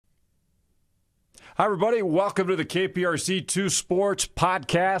Hi, everybody. Welcome to the KPRC2 Sports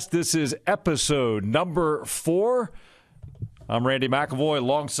Podcast. This is episode number 4. I'm Randy McAvoy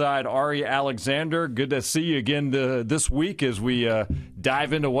alongside Ari Alexander. Good to see you again this week as we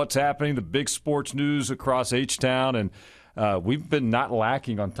dive into what's happening, the big sports news across H-Town. And we've been not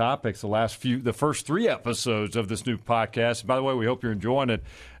lacking on topics the first 3 episodes of this new podcast. By the way, we hope you're enjoying it.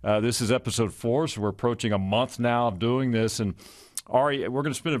 This is episode 4, so we're approaching a month now of doing this. And Ari, we're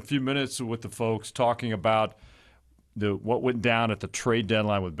going to spend a few minutes with the folks talking about what went down at the trade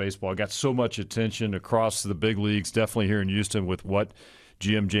deadline with baseball. It got so much attention across the big leagues, definitely here in Houston, with what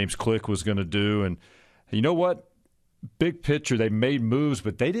GM James Click was going to do. And you know what? Big picture, they made moves,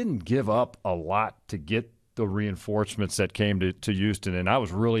 but they didn't give up a lot to get the reinforcements that came to Houston, and I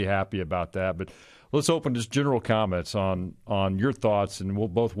was really happy about that. But let's open just general comments on your thoughts, and we'll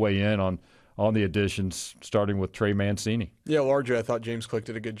both weigh in on the additions, starting with Trey Mancini. Yeah, largely I thought James Click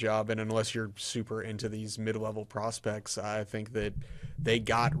did a good job, and unless you're super into these mid-level prospects, I think that they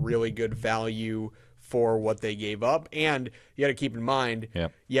got really good value for what they gave up. And you got to keep in mind,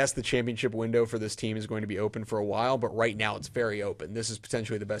 yes, the championship window for this team is going to be open for a while, but right now it's very open. This is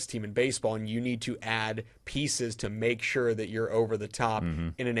potentially the best team in baseball, and you need to add pieces to make sure that you're over the top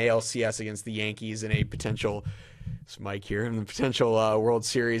in an ALCS against the Yankees and a potential – it's Mike here, and the potential World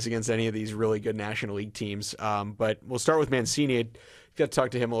Series against any of these really good National League teams. But we'll start with Mancini. Got to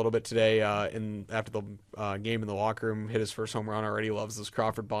talk to him a little bit today after the game in the locker room. Hit his first home run already. Loves those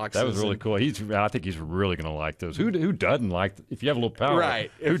Crawford boxes. That was really cool. I think he's really going to like those. Who doesn't like, if you have a little power,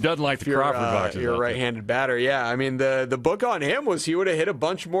 right? Who doesn't like the Crawford boxes? You're a right-handed batter. Yeah, I mean, the book on him was he would have hit a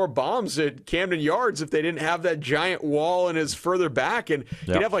bunch more bombs at Camden Yards if they didn't have that giant wall in his further back, and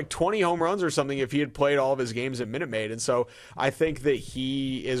he'd have like 20 home runs or something if he had played all of his games at Minute Maid. And so I think that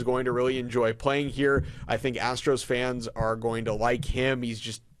he is going to really enjoy playing here. I think Astros fans are going to like him. He's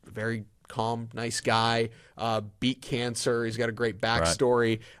just very calm, nice guy, beat cancer. He's got a great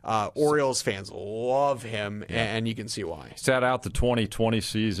backstory. Orioles fans love him, and you can see why. Sat out the 2020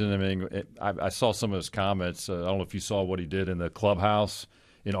 season. I mean, I saw some of his comments. I don't know if you saw what he did in the clubhouse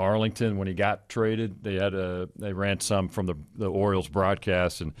in Arlington when he got traded. They ran some from the Orioles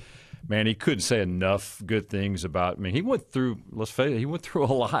broadcast, and man, he couldn't say enough good things about. I mean, he went through. Let's face it, he went through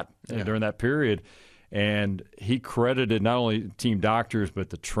a lot during that period. And he credited not only team doctors,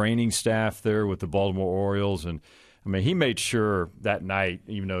 but the training staff there with the Baltimore Orioles. And, I mean, he made sure that night,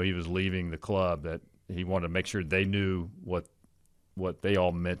 even though he was leaving the club, that he wanted to make sure they knew what they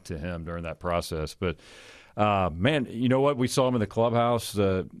all meant to him during that process. But, man, you know what? We saw him in the clubhouse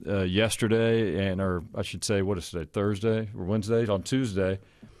yesterday, or I should say, what is today, Thursday or Wednesday? On Tuesday.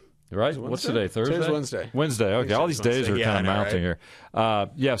 Right? What's today? Thursday? Today's Wednesday. Wednesday. Okay. All these days are kind of mounting here.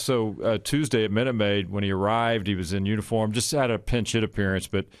 So Tuesday at Minute Maid, when he arrived, he was in uniform, just had a pinch hit appearance,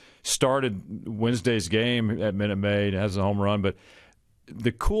 but started Wednesday's game at Minute Maid, has a home run. But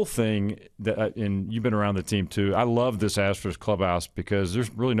the cool thing, and you've been around the team too, I love this Astros clubhouse because there's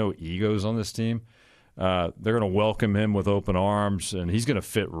really no egos on this team. They're going to welcome him with open arms, and he's going to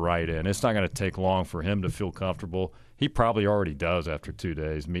fit right in. It's not going to take long for him to feel comfortable. He probably already does after 2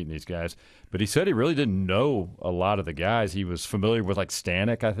 days meeting these guys. But he said he really didn't know a lot of the guys. He was familiar with, like,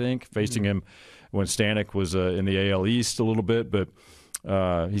 Stanek, I think, facing him when Stanek was in the AL East a little bit. But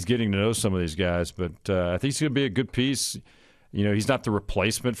he's getting to know some of these guys. But I think he's going to be a good piece. You know, he's not the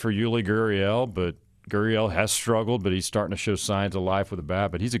replacement for Yuli Gurriel, but Gurriel has struggled, but he's starting to show signs of life with the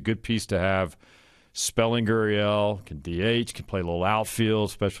bat. But he's a good piece to have. Spelling Gurriel, can DH, can play a little outfield,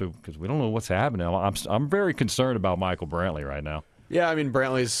 especially because we don't know what's happening. I'm very concerned about Michael Brantley right now. Yeah, I mean,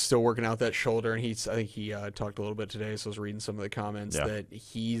 Brantley's still working out that shoulder, and I think he talked a little bit today, so I was reading some of the comments that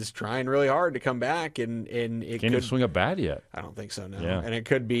he's trying really hard to come back, and it can't even swing a bat yet. I don't think so, no. Yeah. And it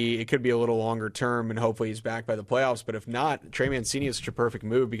could be a little longer term, and hopefully he's back by the playoffs. But if not, Trey Mancini is such a perfect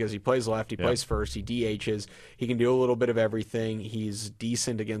move because he plays left, he plays first, he DHs, he can do a little bit of everything. He's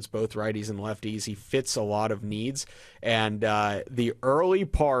decent against both righties and lefties. He fits a lot of needs, and the early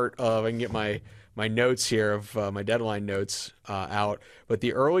part of I can get my notes here of my deadline notes out, but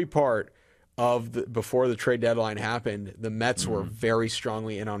the early part of before the trade deadline happened, the Mets were very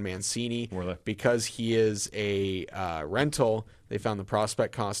strongly in on Mancini because he is a rental. They found the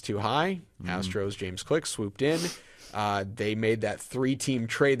prospect cost too high. Astros, James Click swooped in. They made that 3-team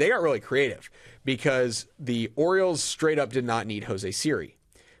trade. They got really creative because the Orioles straight up did not need Jose Siri.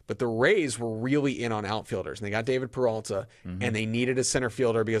 But the Rays were really in on outfielders, and they got David Peralta, and they needed a center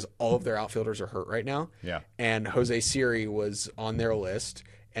fielder because all of their outfielders are hurt right now. Yeah. And Jose Siri was on their list,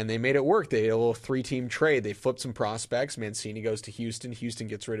 And they made it work. They had a little 3-team trade. They flipped some prospects. Mancini goes to Houston. Houston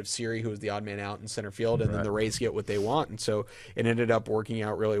gets rid of Siri, who was the odd man out in center field, and then the Rays get what they want. And so it ended up working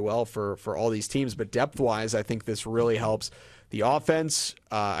out really well for all these teams. But depth-wise, I think this really helps the offense.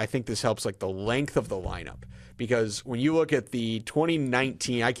 I think this helps like the length of the lineup. Because when you look at the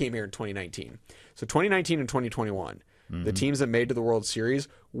 2019, I came here in 2019. So 2019 and 2021, the teams that made to the World Series,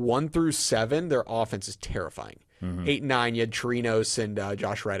 1 through 7, their offense is terrifying. 8 and 9, you had Chirinos and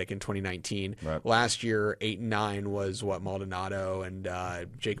Josh Reddick in 2019. Right. Last year, 8 and 9 was Maldonado and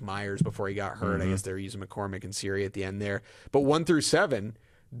Jake Myers before he got hurt. I guess they're using McCormick and Siri at the end there. But 1 through 7,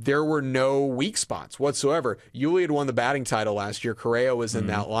 there were no weak spots whatsoever. Yuli had won the batting title last year. Correa was in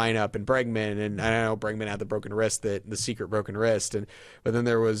that lineup, and Bregman, and I know Bregman had the broken wrist, the secret broken wrist, but then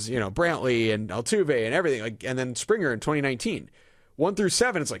there was Brantley and Altuve and everything, and then Springer in 2019. 1 through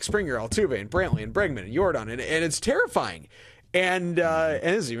 7, it's like Springer, Altuve, and Brantley, and Bregman, and Jordan, and it's terrifying. And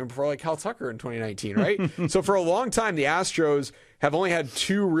this is even before like Cal Tucker in 2019, right? So for a long time, the Astros have only had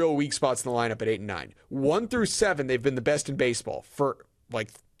 2 real weak spots in the lineup at 8 and 9. 1 through 7, they've been the best in baseball for like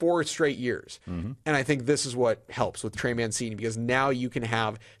 4 straight years. And I think this is what helps with Trey Mancini, because now you can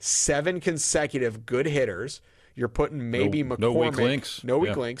have 7 consecutive good hitters. You're putting maybe McCormick. No weak links. No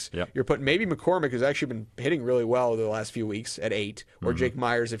weak links. Yep. You're putting maybe McCormick, who's actually been hitting really well the last few weeks, at 8, or Jake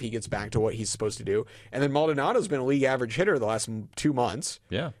Myers if he gets back to what he's supposed to do. And then Maldonado's been a league average hitter the last 2 months.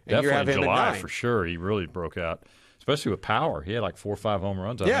 Yeah, and definitely him in July at 9. for sure. He really broke out, especially with power. He had like 4 or 5 home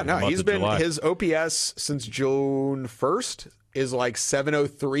runs. He's been his OPS since June 1st is like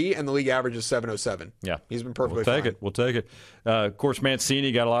 703, and the league average is 707. Yeah. He's been perfectly fine. We'll take it. Of course,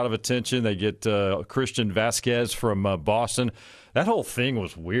 Mancini got a lot of attention. They get Christian Vasquez from Boston. That whole thing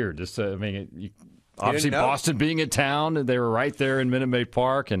was weird. Obviously Boston being in town, they were right there in Minute Maid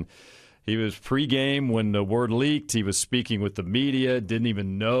Park, and he was pregame when the word leaked. He was speaking with the media, didn't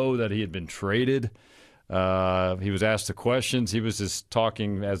even know that he had been traded. He was asked the questions. He was just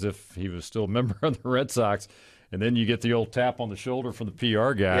talking as if he was still a member of the Red Sox. And then you get the old tap on the shoulder from the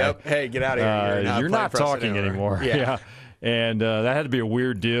PR guy. Yep. Hey, get out of here. You're not talking anymore. Yeah. And that had to be a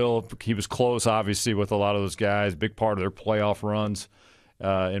weird deal. He was close, obviously, with a lot of those guys. Big part of their playoff runs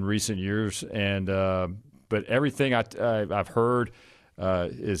in recent years. And but everything I've heard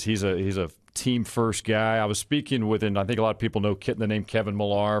is he's a team first guy. I was speaking with, and I think a lot of people know the name Kevin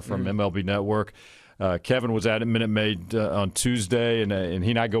Millar from MLB Network. Kevin was at Minute Maid on Tuesday, and he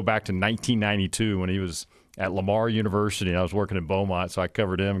and I go back to 1992 when he was at Lamar University. I was working in Beaumont, so I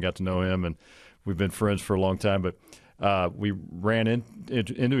covered him and got to know him, and we've been friends for a long time. But we ran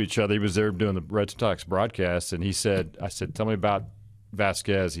into each other. He was there doing the Red Sox broadcast, and I said, tell me about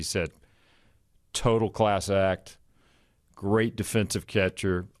Vasquez. He said, total class act, great defensive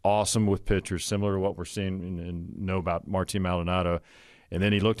catcher, awesome with pitchers, similar to what we're seeing and know about Martin Maldonado. And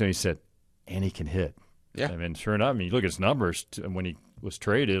then he looked and he said, and he can hit. Yeah. I mean, sure enough, you look at his numbers when he was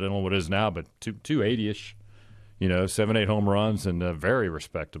traded. I don't know what it is now, but 280-ish. 7-8 home runs, and very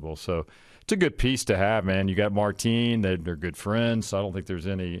respectable. So it's a good piece to have, man. You got Martin; they're good friends. So I don't think there's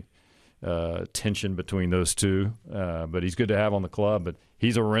any tension between those two. But he's good to have on the club. But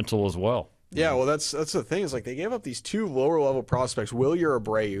he's a rental as well. Yeah, well, that's the thing. Is like they gave up these 2 lower level prospects, Wilyer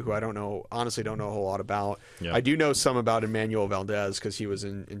Abreu, who I honestly don't know a whole lot about. Yeah. I do know some about Emmanuel Valdez because he was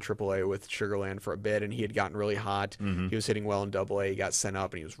in AAA with Sugarland for a bit, and he had gotten really hot. He was hitting well in AA. He got sent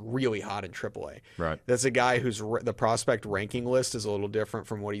up, and he was really hot in AAA. Right. That's a guy whose the prospect ranking list is a little different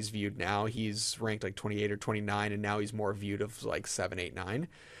from what he's viewed now. He's ranked like 28 or 29, and now he's more viewed of like 7, 8, 9.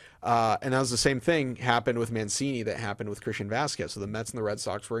 And that was the same thing happened with Mancini that happened with Christian Vasquez. So the Mets and the Red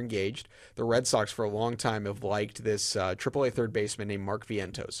Sox were engaged. The Red Sox for a long time have liked this AAA third baseman named Mark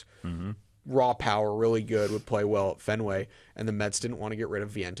Vientos. Raw power, really good, would play well at Fenway. And the Mets didn't want to get rid of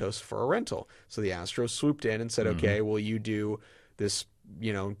Vientos for a rental. So the Astros swooped in and said, okay, will you do this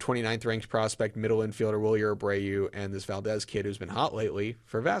 29th ranked prospect, middle infielder Wilyer Abreu, and this Valdez kid who's been hot lately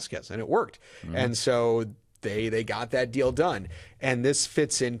for Vasquez. And it worked. And so they got that deal done. And this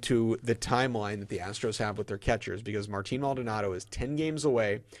fits into the timeline that the Astros have with their catchers, because Martin Maldonado is 10 games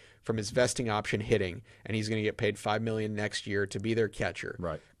away from his vesting option hitting, and he's going to get paid $5 million next year to be their catcher.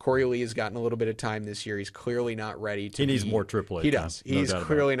 Right. Corey Lee has gotten a little bit of time this year. He's clearly not ready to. He needs more AAA. He does. He's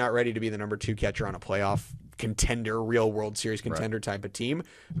clearly not ready to be the number 2 catcher on a playoff contender, real World Series contender type of team.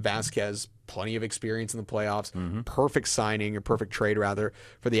 Vasquez, plenty of experience in the playoffs. Perfect signing, or perfect trade rather,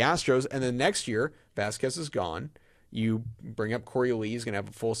 for the Astros. And then next year, Vasquez is gone. You bring up Corey Lee, he's going to have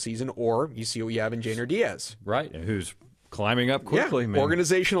a full season, or you see what you have in Jainer Diaz. Right, and who's climbing up quickly. Yeah.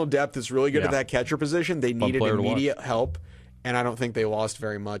 Organizational depth is really good at that catcher position. They needed immediate help, and I don't think they lost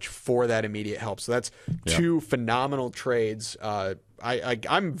very much for that immediate help. So that's 2 phenomenal trades.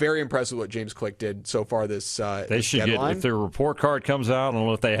 I'm very impressed with what James Click did so far this They should deadline. get, if their report card comes out, I don't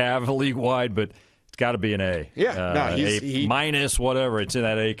know if they have a league-wide, but it's got to be an A. Yeah, A minus, whatever. It's in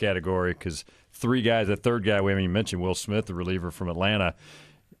that A category because three guys, that third guy, we haven't even mentioned, Will Smith, the reliever from Atlanta.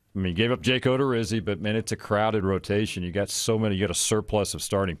 I mean, he gave up Jake Odorizzi, but, man, it's a crowded rotation. You got so many. You got a surplus of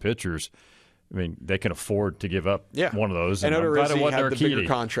starting pitchers. I mean, they can afford to give up one of those. And Odorizzi had the bigger Urquidy.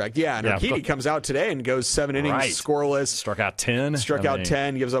 contract. Yeah, and Urquidy comes out today and goes 7 innings, scoreless. Struck out 10. Struck out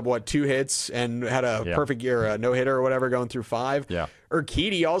 10, gives up, 2 hits, and had a perfect year, a no-hitter or whatever, going through 5. Yeah.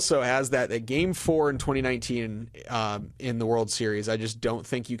 Urquidy also has that Game 4 in 2019 in the World Series. I just don't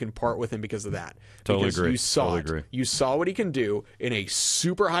think you can part with him because of that. Totally because agree. You saw totally it. Agree. You saw what he can do in a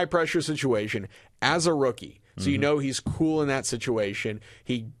super high-pressure situation as a rookie. So you know he's cool in that situation.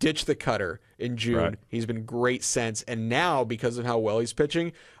 He ditched the cutter in June. Right. He's been great since. And now, because of how well he's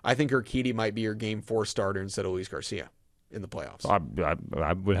pitching, I think Urquidy might be your Game 4 starter instead of Luis Garcia in the playoffs.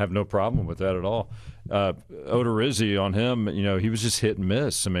 I would have no problem with that at all. Odorizzi, on him, he was just hit and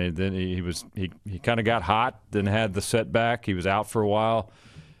miss. I mean, then he kind of got hot, then had the setback. He was out for a while.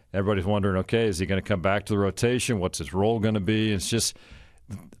 Everybody's wondering, okay, is he going to come back to the rotation? What's his role going to be? It's just –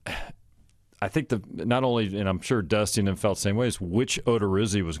 I think not only, and I'm sure Dusty and them felt the same way, is which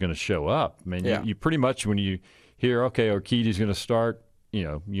Odorizzi was going to show up. I mean, you pretty much, when you hear, okay, Urquidy's going to start,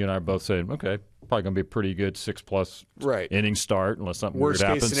 you and I are both saying, okay, probably going to be a pretty good 6+ inning start unless something Worst weird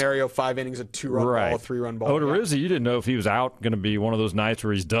happens. Worst case scenario, 5 innings, a 2-run ball, 3-run ball. Odorizzi, you didn't know if he was out going to be one of those nights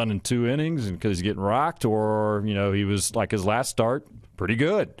where he's done in 2 innings and because he's getting rocked, or, he was like his last start, pretty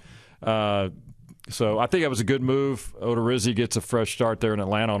good. So I think that was a good move. Odorizzi gets a fresh start there in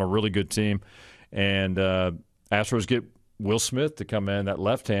Atlanta on a really good team. And Astros get Will Smith to come in, that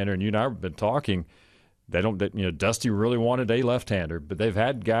left-hander. And you and I have been talking. Dusty really wanted a left-hander, but they've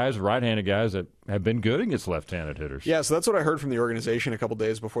had guys, right-handed guys, that have been good against left-handed hitters. Yeah, so that's what I heard from the organization a couple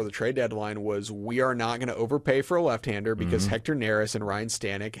days before the trade deadline was we are not going to overpay for a left-hander because Hector Neris and Ryan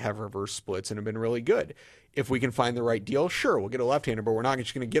Stanek have reverse splits and have been really good. If we can find the right deal, sure, we'll get a left-hander, but we're not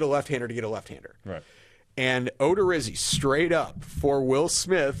just going to get a left-hander to get a left-hander. Right. And Odorizzi, straight up, for Will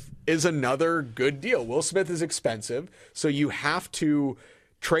Smith, is another good deal. Will Smith is expensive, so you have to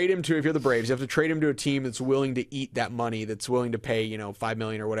trade him to, if you're the Braves, you have to trade him to a team that's willing to eat that money, that's willing to pay, $5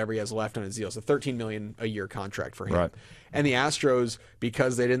 million or whatever he has left on his deal. It's a $13 million a year contract for him. Right. And the Astros,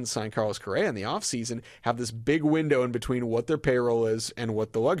 because they didn't sign Carlos Correa in the offseason, have this big window in between what their payroll is and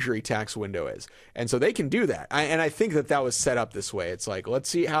what the luxury tax window is. And so they can do that. And I think that was set up this way. It's like, let's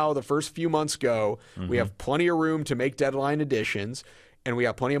see how the first few months go. We have plenty of room to make deadline additions. And we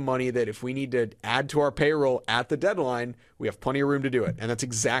have plenty of money that if we need to add to our payroll at the deadline, we have plenty of room to do it. And that's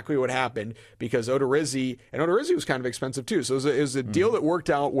exactly what happened because Odorizzi was kind of expensive too. So it was a deal that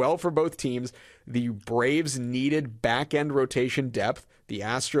worked out well for both teams. The Braves needed back-end rotation depth. The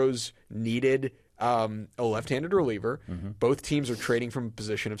Astros needed a left-handed reliever. Both teams are trading from a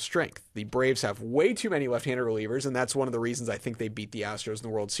position of strength. The Braves have way too many left-handed relievers, and that's one of the reasons I think they beat the Astros in the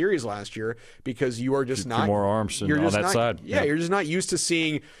World Series last year because you are just not more arms on that side. Yeah, you're just not used to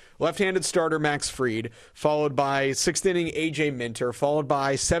seeing left-handed starter Max Fried, followed by 6th inning AJ Minter, followed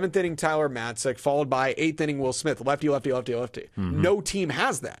by 7th inning Tyler Matzek, followed by 8th inning Will Smith. Lefty, lefty, lefty, lefty. No team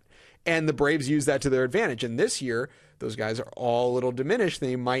has that. And the Braves use that to their advantage. And this year, those guys are all a little diminished.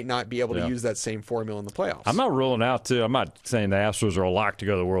 They might not be able to use that same formula in the playoffs. I'm not ruling out, too. I'm not saying the Astros are a lock to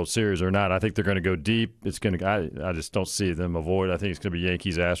go to the World Series or not. I think they're going to go deep. It's going to. I just don't see them avoid. I think it's going to be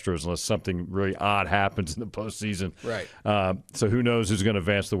Yankees-Astros unless something really odd happens in the postseason. Right. So who knows who's going to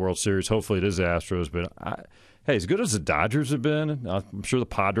advance the World Series. Hopefully it is the Astros. But, hey, as good as the Dodgers have been, I'm sure the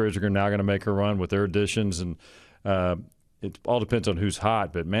Padres are now going to make a run with their additions. And it all depends on who's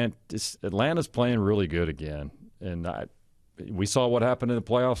hot. But, man, Atlanta's playing really good again. And we saw what happened in the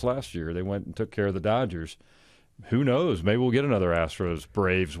playoffs last year. They went and took care of the Dodgers. Who knows? Maybe we'll get another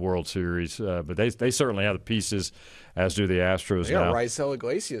Astros-Braves World Series. But they certainly have the pieces, as do the Astros now. They got Raisel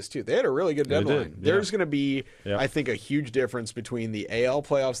Iglesias, too. They had a really good deadline. There's going to be, I think, a huge difference between the AL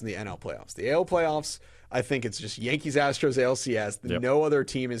playoffs and the NL playoffs. The AL playoffs, I think it's just Yankees, Astros, ALCS. No other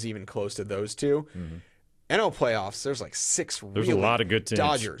team is even close to those two. NL playoffs, there's like 6 There's a lot of good teams.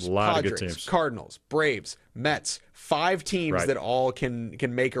 Dodgers, Padres, Cardinals, Braves, Mets, 5 teams that all can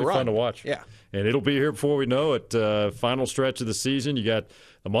make a run. Fun to watch. Yeah. And it'll be here before we know it. Final stretch of the season. You got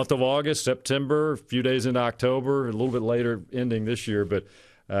the month of August, September, a few days into October, a little bit later ending this year, but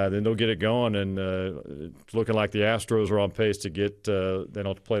then they'll get it going. And it's looking like the Astros are on pace to get they don't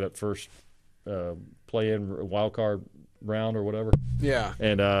have to play that first play-in wild card round or whatever. Yeah.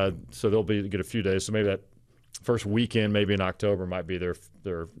 And so they'll get a few days. So maybe that first weekend, maybe in October, might be their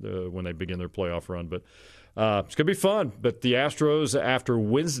when they begin their playoff run. But it's going to be fun. But the Astros, after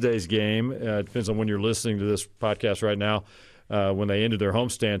Wednesday's game, it depends on when you're listening to this podcast right now, when they ended their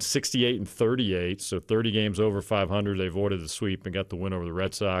homestand, 68-38, so 30 games over 500. They avoided the sweep and got the win over the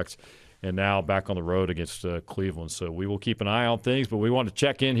Red Sox, and now back on the road against Cleveland. So we will keep an eye on things, but we want to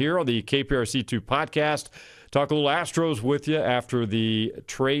check in here on the KPRC2 podcast, talk a little Astros with you after the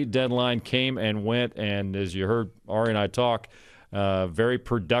trade deadline came and went, and as you heard Ari and I talk, very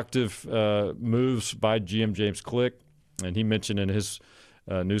productive moves by GM James Click, and he mentioned in his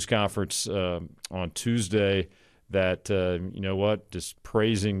news conference on Tuesday that, you know what, just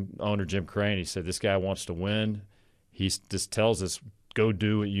praising owner Jim Crane. He said, this guy wants to win. He just tells us, go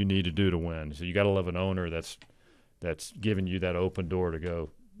do what you need to do to win. So you got to love an owner that's giving you that open door to go.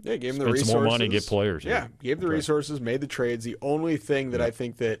 Yeah, gave him the spend resources. some more money, get players. Yeah, gave the resources, made the trades. The only thing that I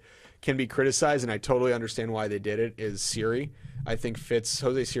think that can be criticized, and I totally understand why they did it, is Siri.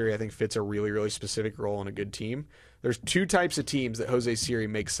 Jose Siri, I think, fits a really, really specific role on a good team. There's two types of teams that Jose Siri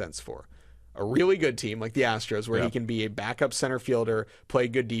makes sense for. A really good team like the Astros, where he can be a backup center fielder, play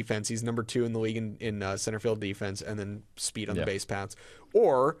good defense. He's number 2 in the league in center field defense, and then speed on the base paths.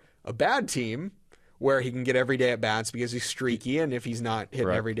 Or a bad team where he can get every day at bats because he's streaky, and if he's not hitting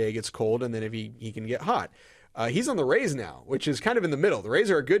every day, it gets cold, and then if he can get hot. He's on the Rays now, which is kind of in the middle. The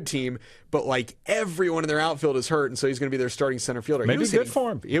Rays are a good team, but like everyone in their outfield is hurt, and so he's going to be their starting center fielder. Maybe good for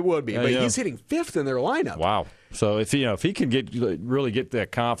him. It would be, but he's hitting 5th in their lineup. Wow. So if he can really get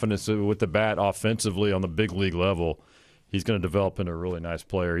that confidence with the bat offensively on the big league level, he's going to develop into a really nice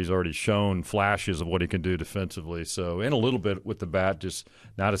player. He's already shown flashes of what he can do defensively. So, and a little bit with the bat, just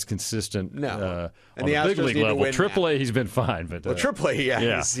not as consistent. No. And the big league level. AAA, he's been fine, but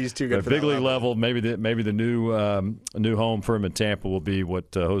AAA, he's too good but for big that league level. maybe the new home for him in Tampa will be what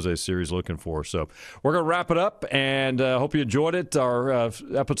Jose Siri is looking for. So we're going to wrap it up, and hope you enjoyed it. Our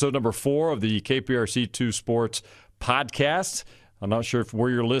episode number 4 of the KPRC2 Sports podcast. I'm not sure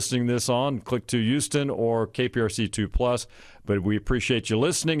where you're listening this on, Click to Houston or KPRC2 Plus, but we appreciate you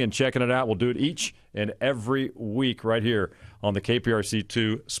listening and checking it out. We'll do it each and every week right here on the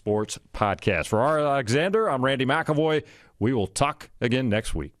KPRC2 Sports Podcast. For Ari Alexander, I'm Randy McAvoy. We will talk again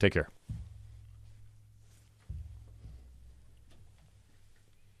next week. Take care.